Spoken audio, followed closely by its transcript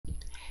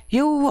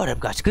Yo, what up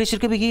guys, Chris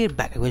Kirby here,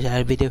 back with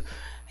another video.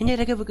 And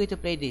yet again we're going to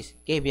play this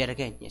game yet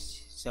again,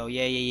 yes. So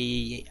yeah,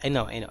 I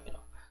know.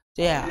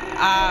 So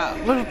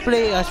yeah, we'll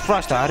play as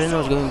Frosta. I don't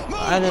know what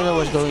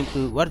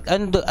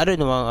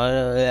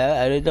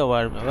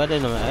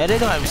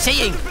I'm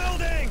saying.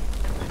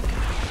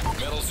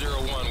 Metal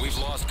 01, we've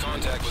lost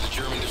contact with the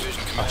German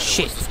division commander. Oh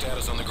shit. What's the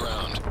status on the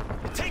ground?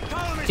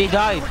 They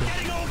died. We're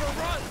getting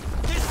overrun.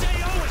 This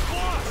AO is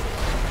lost.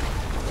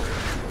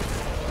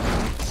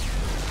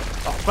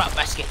 Oh crap,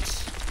 baskets.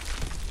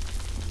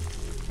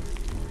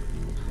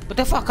 What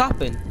the fuck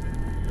happened?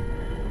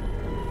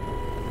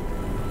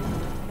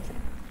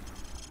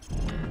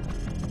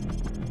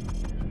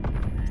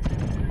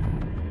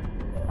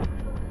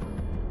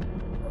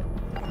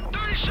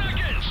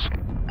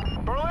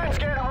 Berlin's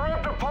getting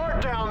ripped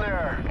apart down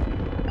there.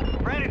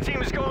 Brandon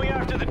team is going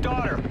after the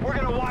daughter. We're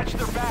gonna watch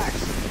their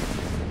backs.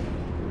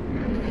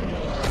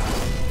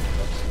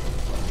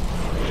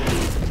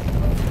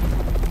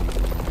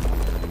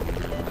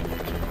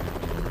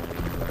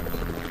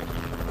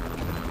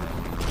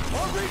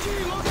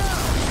 RPG, look out!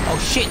 Oh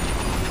shit!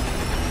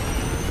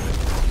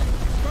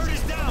 Bird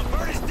is down!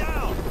 Bird is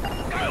down!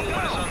 Metal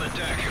 1 is on the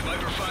deck.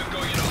 Viper 5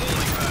 going into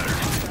holding pattern.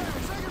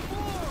 Second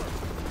floor!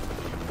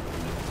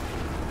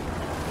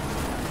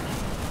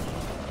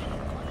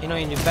 You know,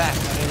 in the back, I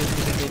really need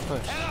to get it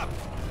first. Head up!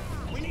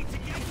 We need to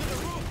get to the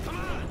roof. Come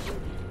on!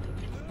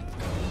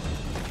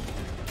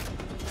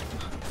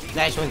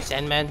 Nice one,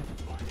 Sandman.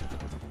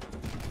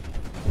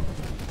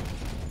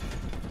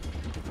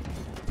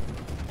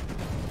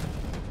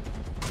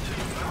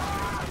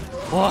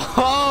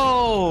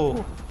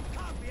 Whoa!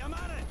 Copy, I'm on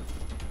it!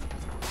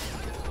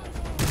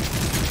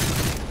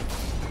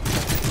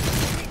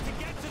 We need to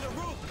get to the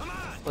roof. Come on!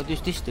 What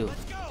does this do?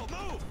 Let's go!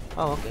 Move!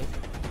 Oh, okay.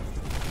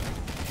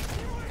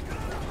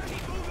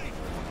 Keep moving!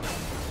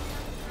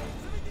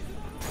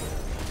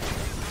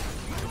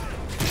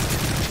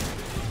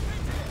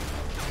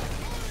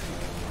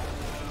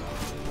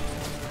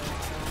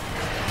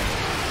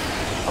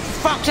 Oh, for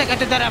fuck's sake, I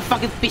thought that a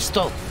fucking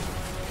pistol.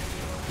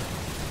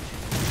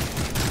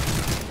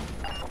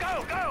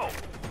 Go! Go!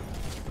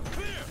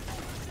 Clear!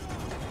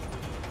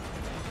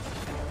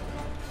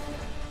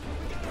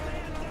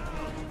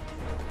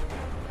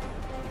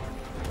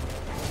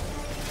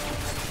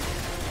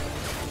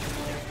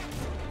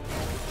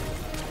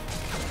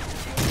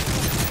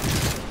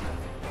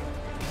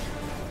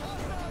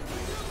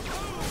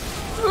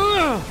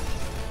 Ugh.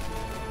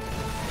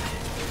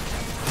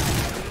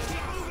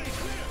 Keep moving!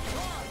 Clear!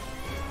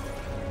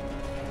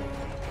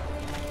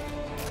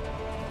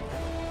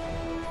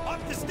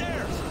 Up the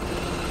stairs!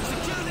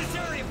 Secure this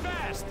area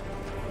fast!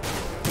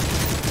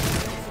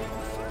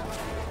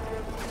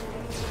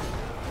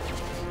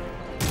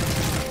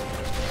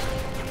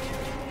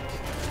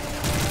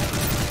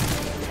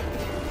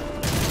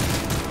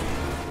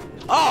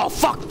 Oh,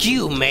 fuck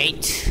you,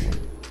 mate.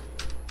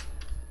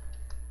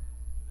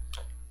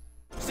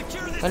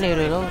 Secure this Can I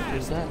area reload? fast!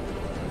 Is that?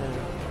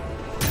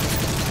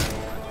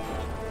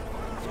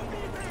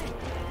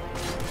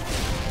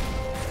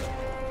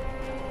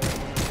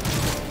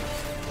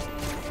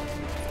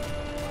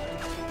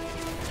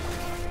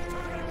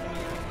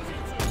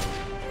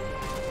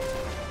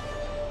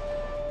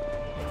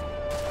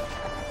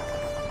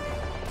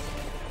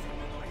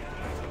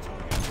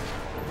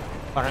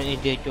 Parang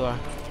idiot you are.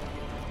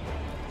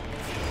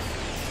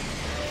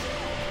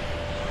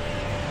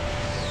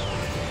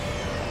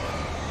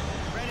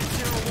 Brandon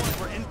 01,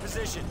 we're in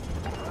position.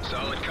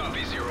 Solid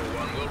copy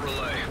 01, we'll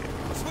relay.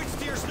 Switch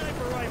to your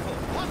sniper rifle.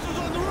 Hostiles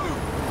on the roof!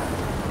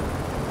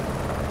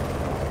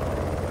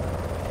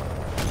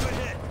 Good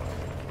hit.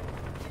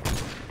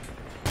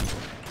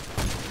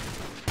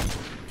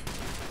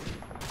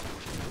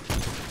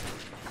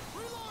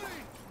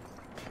 Reloading!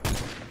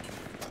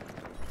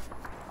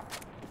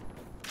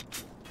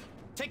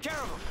 Take care of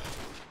him.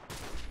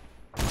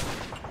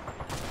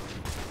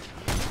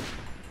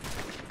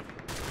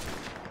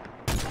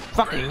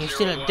 Fucking, you're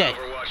still dead.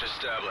 Overwatch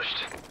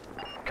established.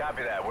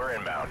 Copy that, we're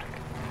inbound.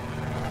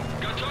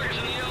 Got targets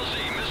in the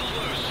LZ, missiles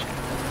loose.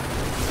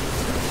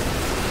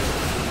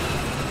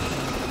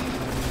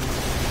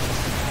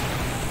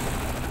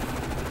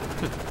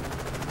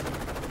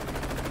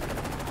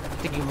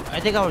 I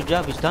think our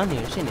job is done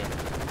here, isn't it?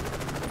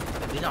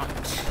 Maybe not.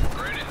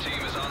 Brandon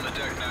team is on the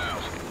deck now.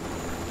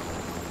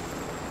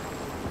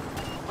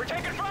 We're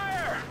taking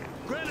fire!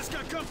 Grandis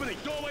got company.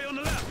 Doorway on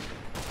the left.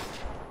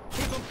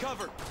 Keep them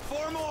covered.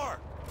 4 more.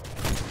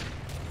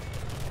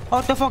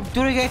 What the fuck?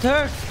 Do they get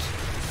hurt?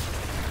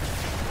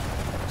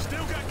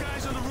 Still got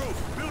guys on the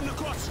roof. Building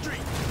across the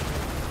street.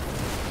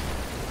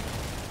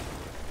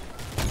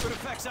 Good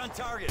effects on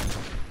target.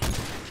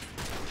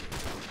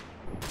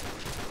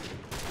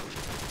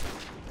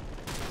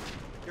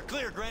 You're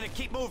clear, Granite.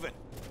 Keep moving.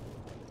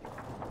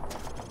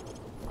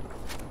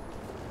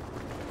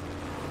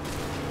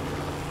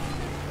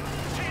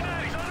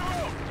 T-90's on the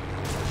roof!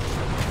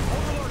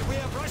 Overlord, we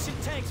have Russian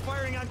tanks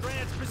firing on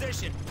Granite's position.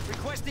 position.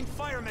 Requesting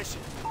fire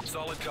mission.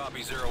 Solid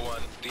copy,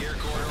 01. The air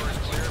corridor is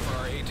clear for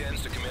our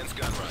A-10s to commence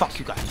gun runs. Fuck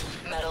you guys.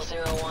 Metal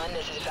 01,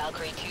 this is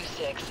Valkyrie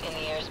 26 in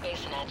the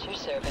airspace and at your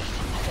service.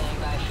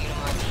 Standing by for you to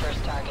mark the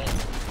first target.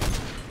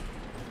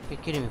 You're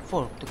kidding me.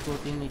 4 to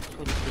coordinate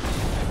 26.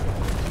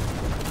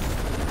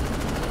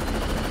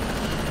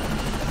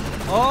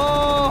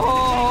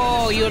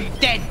 Oh, you're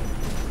dead.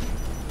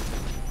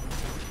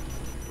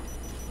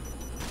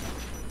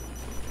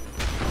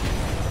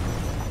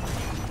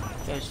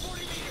 Yes.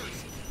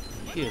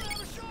 Here.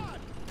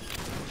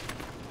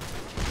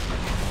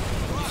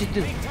 What's it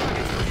do?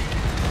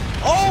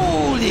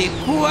 Holy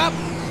crap!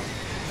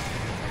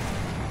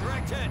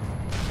 Direct hit.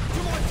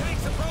 2 more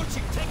tanks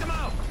approaching. Take them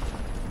out.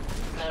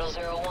 Metal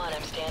 01,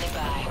 I'm standing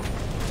by.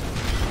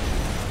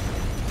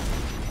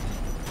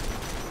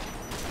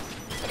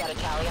 I got a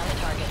tally on the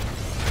target.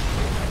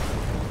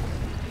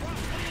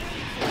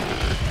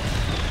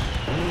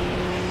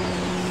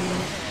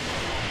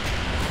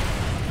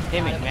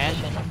 Damn it, man.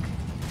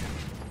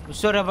 I'm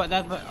sorry about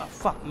that, but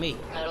fuck me.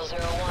 Metal 01,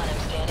 I'm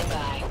standing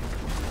by.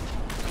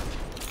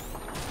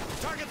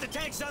 Target the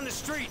tanks on the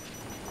street.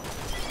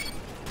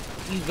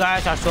 You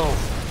guys are so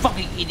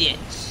fucking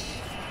idiots.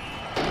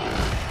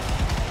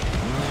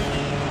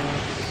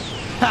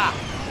 Ha!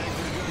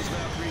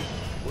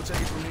 We'll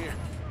take it from here.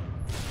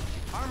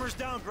 Armor's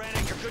down,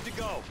 Granite. You're good to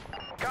go.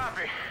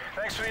 Copy.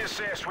 Thanks for the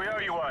assist. We owe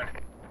you one.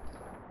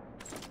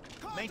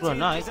 Maintain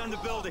nice. eyes on the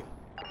building.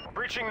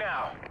 Breaching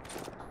now.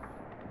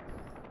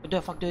 What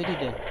the fuck do I do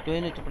then? Do I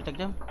need to protect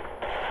them?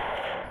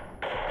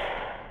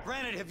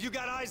 Granite, have you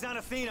got eyes on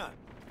Athena?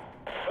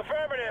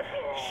 Affirmative.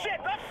 Shit,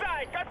 left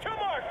side. Got 2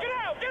 more. Get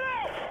out. Get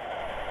out.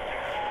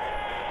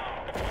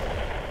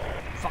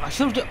 Fuck, I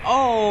should do.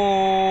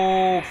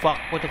 Oh, fuck.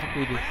 What the fuck do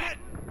we do? Granite?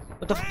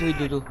 What the fuck do we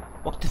do?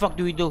 What the fuck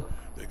do we do?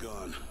 They're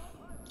gone.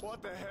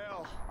 What the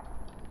hell?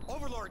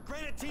 Overlord,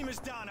 Granite team is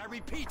down. I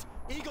repeat,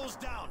 Eagle's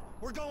down.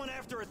 We're going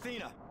after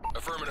Athena.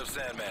 Affirmative,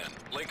 Sandman.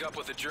 Link up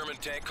with the German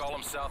tank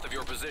column south of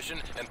your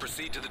position and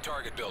proceed to the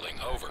target building.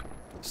 Over.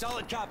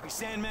 Solid copy.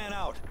 Sandman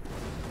out.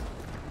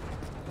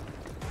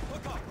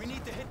 Look up. We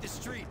need to hit the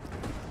street.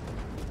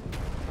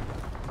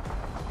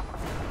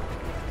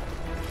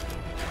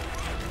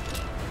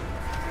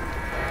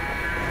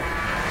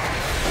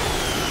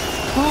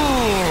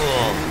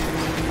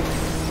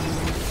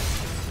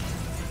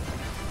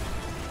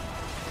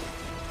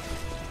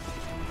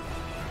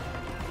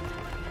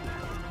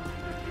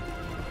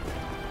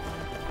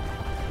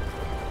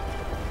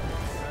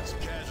 Got some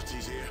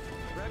casualties here.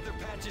 Grab their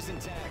patches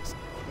and tags.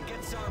 And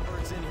get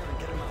Starbirds in here and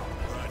get them out.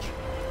 Roger.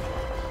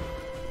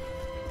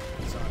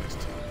 Sonic's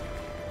team.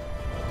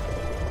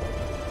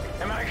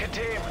 American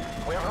team,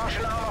 we have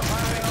Russian armor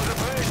firing on the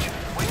bridge.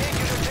 We need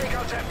you to take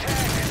out that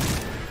tank.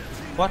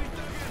 What?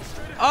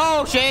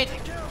 Oh shit!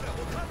 Take care of it.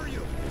 We'll cover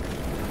you.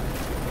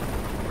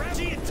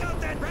 Reggie and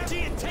tilt that.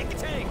 Reggie and take the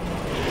tank.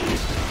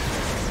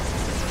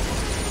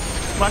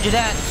 Roger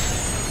that.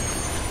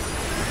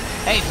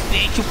 Hey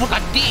bitch, you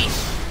forgot this.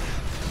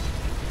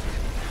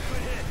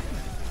 Good hit.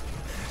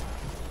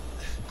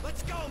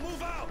 Let's go.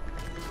 Move out.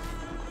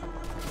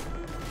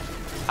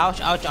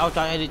 Ouch, ouch, ouch,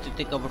 I need to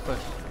take over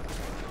first.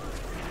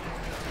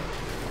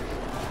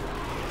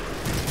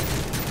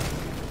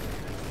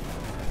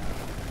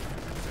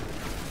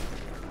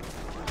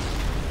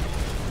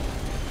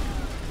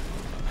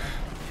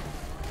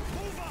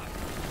 Move up.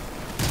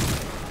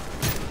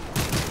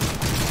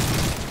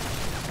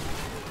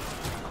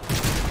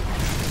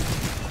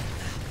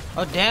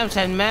 Oh damn,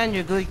 Sandman,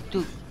 you're going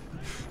to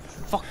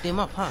fuck them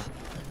up, huh?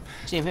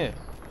 Same here.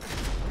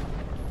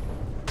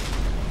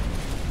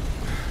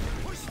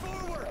 Push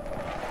forward.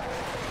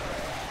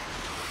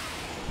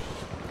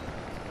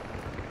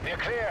 We're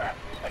clear.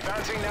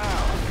 Advancing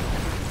now.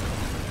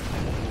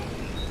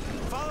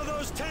 Follow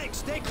those tanks.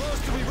 Stay close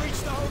till we reach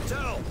the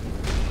hotel.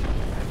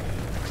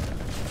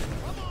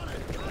 I'm on it.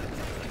 Gotta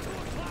take it 2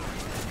 o'clock.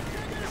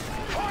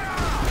 Fire!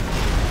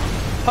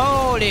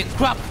 Holy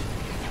crap!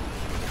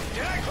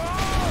 Get close!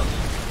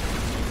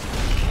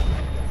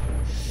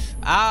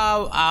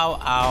 Ow, ow,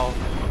 ow.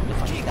 The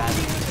fuck is Keep that?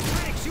 moving with the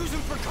tanks. Use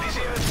them for These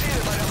cover. are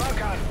sealed by the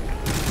Vulcan.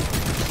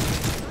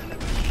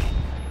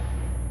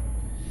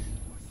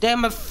 Damn,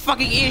 my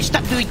fucking ears,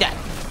 stop doing that!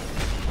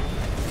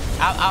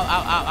 Ow, ow,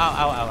 ow, ow, ow,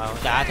 ow, ow, ow.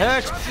 That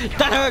hurts!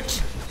 That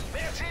hurts!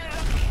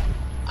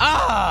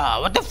 Ah,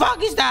 what the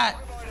fuck is that?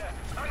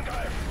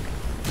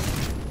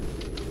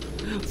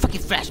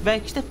 Fucking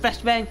flashbang, is that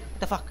flashbang? What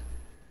the fuck?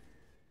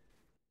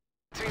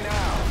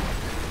 Now.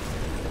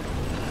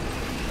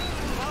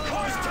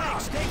 Follow those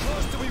tanks. Stay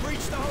close till we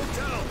reach the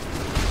hotel.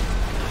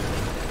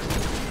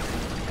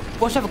 Of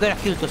course I'm gonna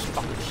kill those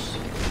fuckers.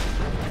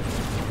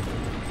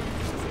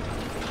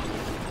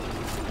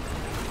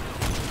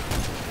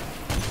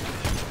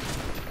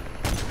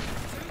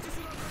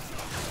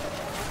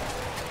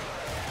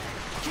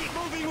 Keep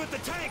moving with the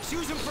tanks.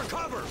 Use them for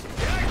cover.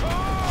 Get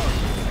close!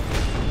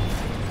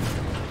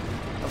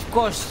 Of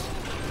course.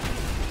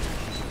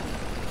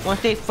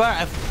 Once they fire,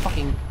 I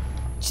fucking...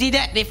 See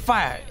that? They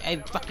fire. I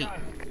fucking...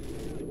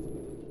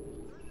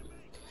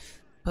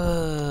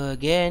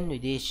 Again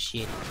with this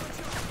shit.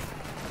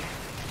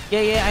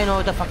 Yeah, I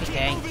know the fucking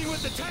tank. Moving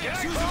with the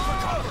tanks. Use them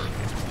for cover.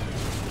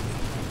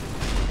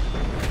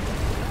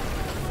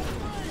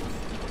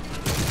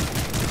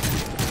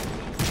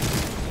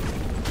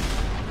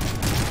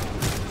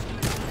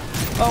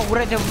 Oh,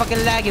 we're the fucking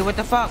laggy. What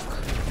the fuck?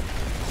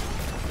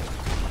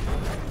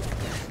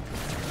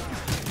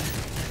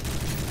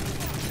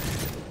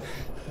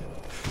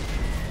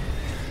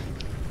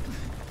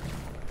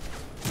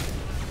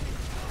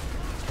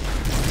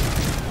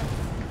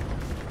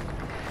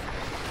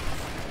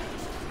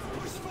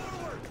 Push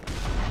forward.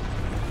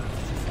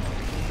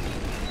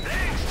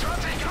 Links,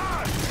 20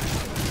 Grad!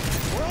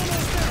 We're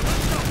almost there.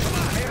 Let's go. Come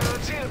on. Mehrere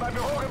Ziele beim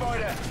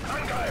Bürogebäude.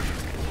 Angreifen!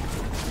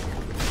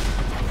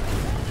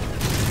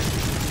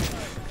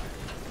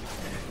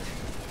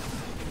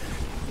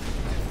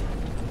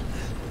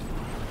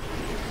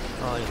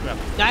 Holy crap.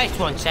 Nice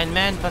one,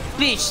 Sandman, but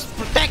please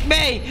protect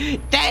me!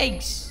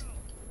 Thanks!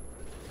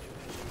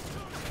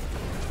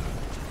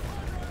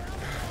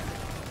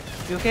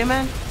 You okay,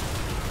 man?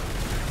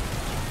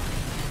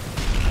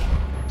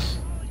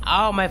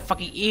 Oh, my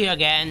fucking ear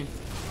again.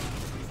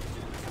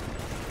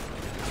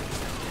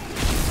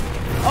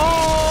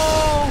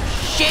 Oh,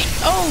 shit!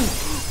 Oh!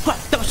 Crap,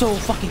 that was so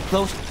fucking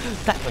close.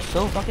 That was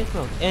so fucking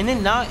close. And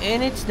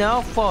it's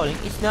now falling.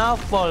 It's now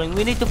falling.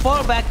 We need to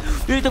fall back.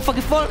 We need to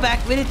fucking fall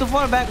back. We need to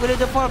fall back. We need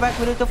to fall back.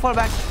 We need to fall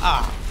back.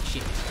 Ah,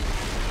 shit.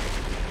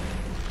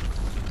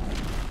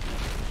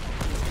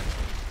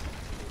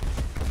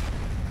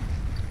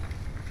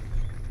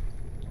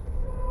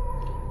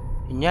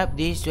 And yep,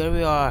 this is where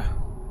we are.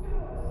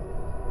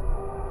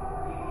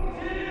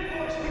 We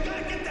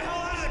gotta get the hell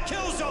out of the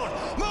kill zone.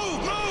 Move,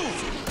 move.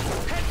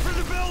 Head for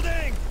the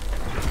building.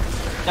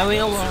 Now we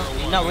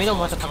know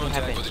what's fucking Contact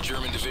happened. with the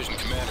German division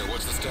commander.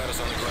 What's the status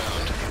on the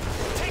ground?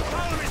 Tank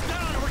column is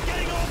down and we're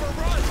getting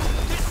overrun.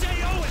 This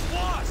AO is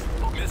lost.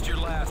 Missed your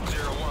last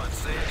 01.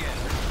 Say again.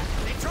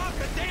 They dropped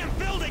the damn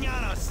building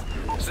on us.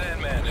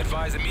 Sandman,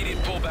 advise immediate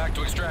pullback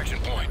to extraction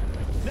point.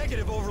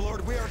 Negative,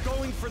 Overlord. We are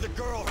going for the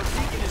girl.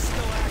 Her beacon is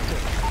still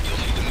active. You'll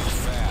need to move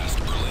fast.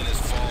 Berlin is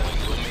falling.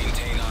 You'll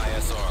maintain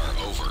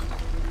ISR. Over.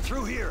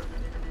 Through here.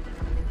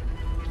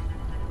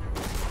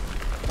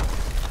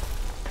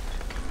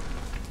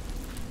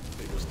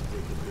 They must have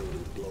break the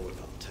building to blow it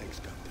up. Tanks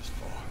got this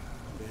far.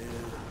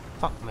 Man,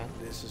 Fuck, man.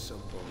 this is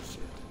some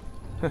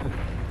bullshit.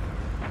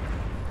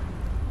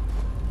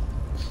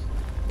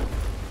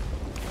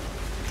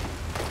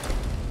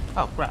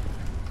 Oh, crap.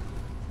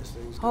 This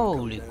thing's gonna come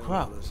Holy down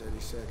crap. on us any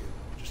second.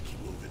 Just keep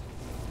moving.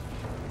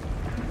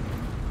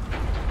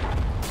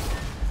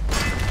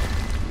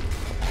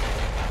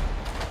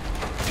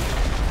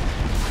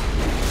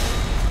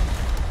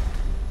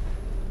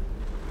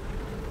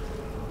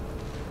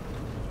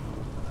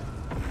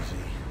 Easy.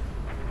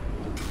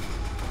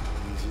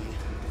 Easy.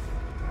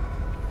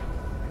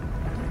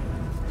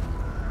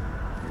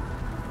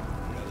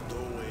 Got a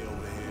doorway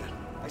over here.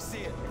 I see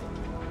it.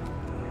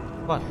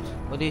 What?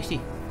 What do you see?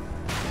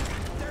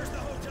 There's the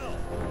hotel.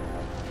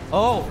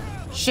 Oh,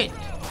 shit.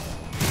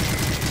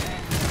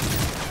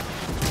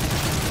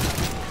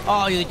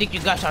 Oh, you think you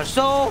guys are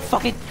so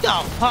fucking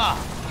dumb, huh?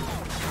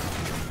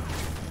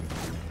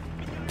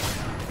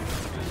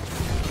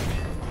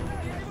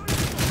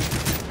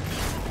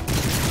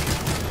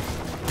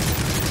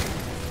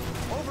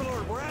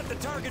 Overlord, we're at the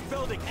target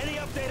building. Any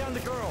update on the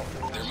girl?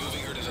 They're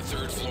moving her to the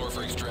 3rd floor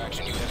for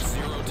extraction. You have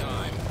 0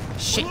 time.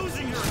 Shit. We're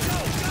losing her. Go,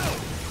 go!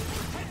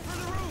 Head for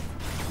the roof.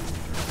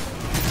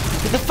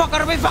 Get the fuck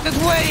out of my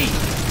fucking way!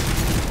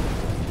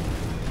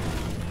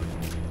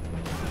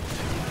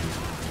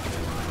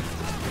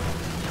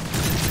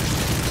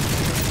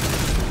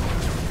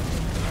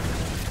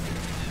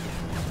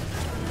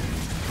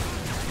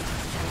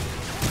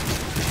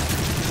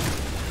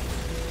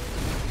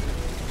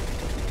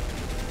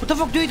 What the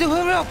fuck do you do?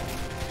 Hurry up!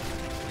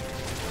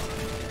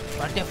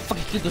 Why the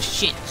fucking kill those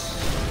shits?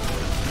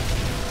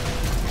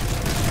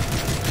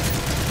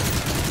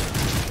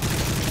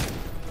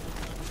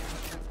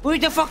 Hurry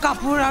the fuck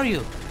up! Where are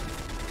you?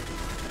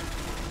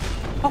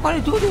 How can I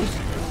do this?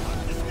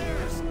 Up the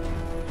stairs.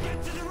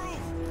 Get to the roof.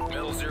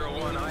 Metal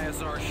 01,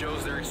 ISR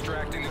shows they're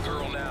extracting the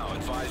girl now.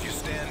 Advise you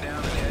stand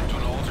down and head to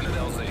an alternate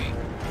LZ.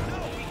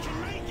 No, we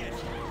can make it.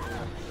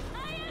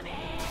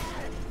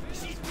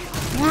 She's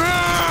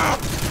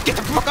Get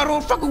the fuck out of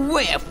my fucking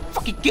way! I'll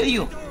fucking kill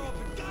you! door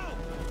open. Go.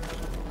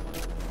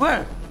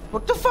 Where?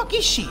 What the fuck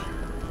is she?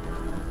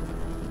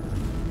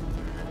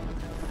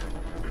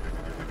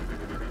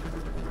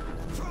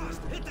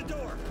 Frost, hit the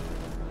door.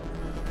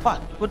 What?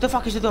 What the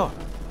fuck is the door?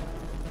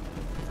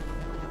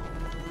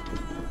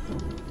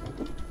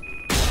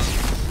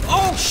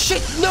 Oh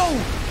shit, no!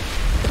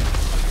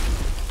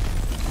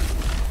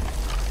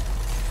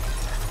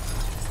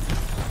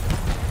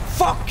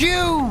 Fuck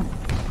you!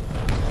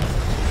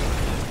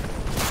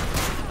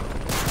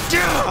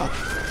 Yeah!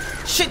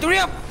 Shit, hurry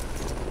up!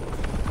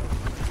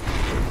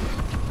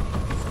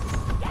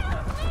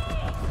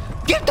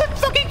 Get that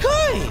fucking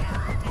guy!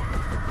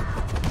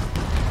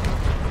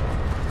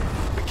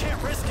 We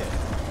can't risk it.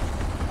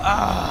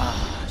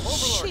 Ah.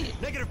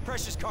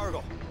 precious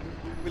cargo.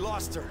 We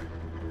lost her.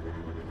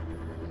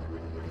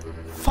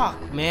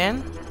 Fuck,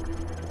 man.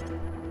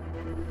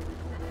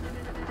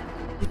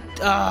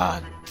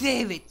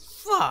 David,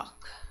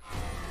 fuck.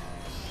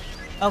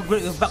 Oh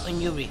great, we're back in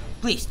Yuri.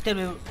 Please tell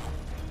me.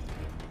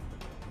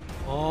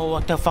 Oh,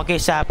 what the fuck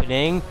is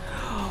happening?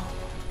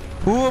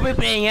 Who will be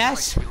playing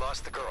as? We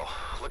lost the girl.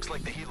 Looks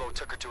like the helo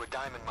took her to a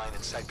diamond mine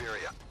in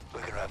Siberia.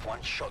 We're gonna have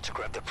one shot to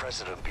grab the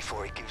president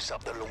before he gives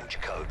up the launch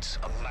codes,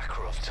 and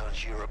Makarov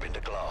turns Europe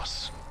into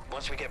glass.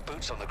 Once we get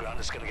boots on the ground,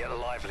 it's gonna get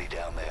lively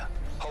down there.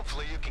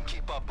 Hopefully you can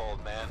keep up,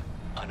 old man.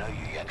 I know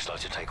you Yanks like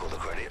to take all the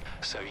credit,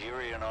 so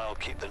Yuri and I'll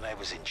keep the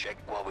neighbors in check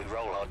while we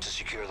roll hard to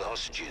secure the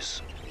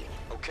hostages.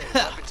 Okay,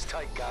 weapons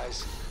tight,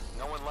 guys.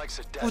 No one likes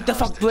a dead What the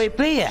fuck do I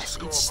play as?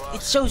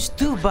 It shows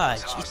two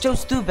badge. It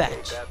shows two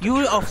badge.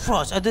 Yuri or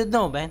Frost? I don't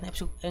know, man.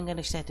 I'm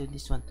gonna start with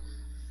this one.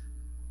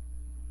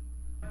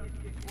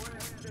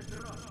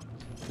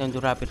 Time to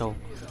wrap it all.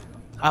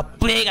 I'm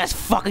playing as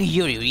fucking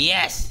Yuri.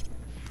 Yes.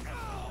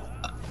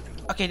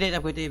 Okay, then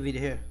I'm going to end the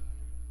video here.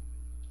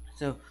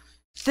 So,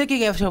 thank you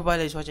guys for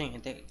watching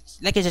and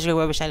like and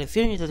subscribe if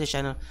you're new to the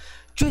channel.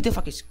 Join the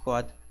fucking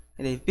squad.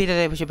 And then be the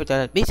membership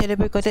button. Be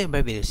celebrate content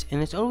by videos.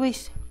 And as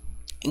always,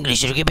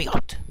 English Rogue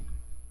out.